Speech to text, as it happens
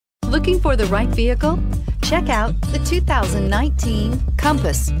Looking for the right vehicle? Check out the 2019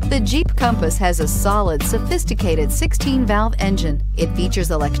 Compass. The Jeep Compass has a solid, sophisticated 16-valve engine. It features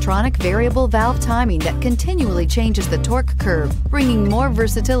electronic variable valve timing that continually changes the torque curve, bringing more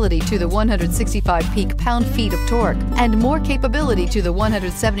versatility to the 165 peak pound-feet of torque and more capability to the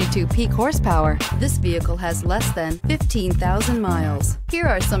 172 peak horsepower. This vehicle has less than 15,000 miles. Here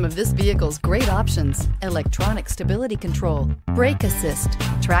are some of this vehicle's great options: electronic stability control, brake assist,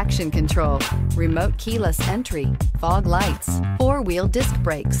 traction control, remote keyless entry, fog lights, four-wheel disc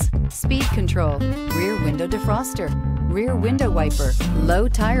brakes, speed control, rear window defroster, rear window wiper, low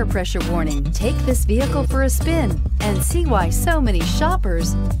tire pressure warning. Take this vehicle for a spin and see why so many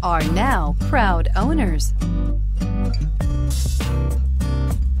shoppers are now proud owners.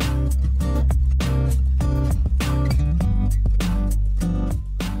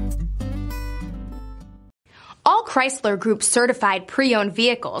 All Chrysler Group certified pre-owned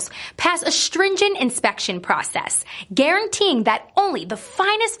vehicles pass a stringent inspection process, guaranteeing that only the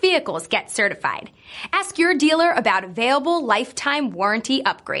finest vehicles get certified. Ask your dealer about available lifetime warranty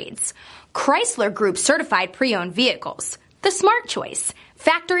upgrades. Chrysler Group certified pre-owned vehicles, the smart choice,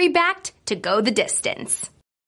 factory backed to go the distance.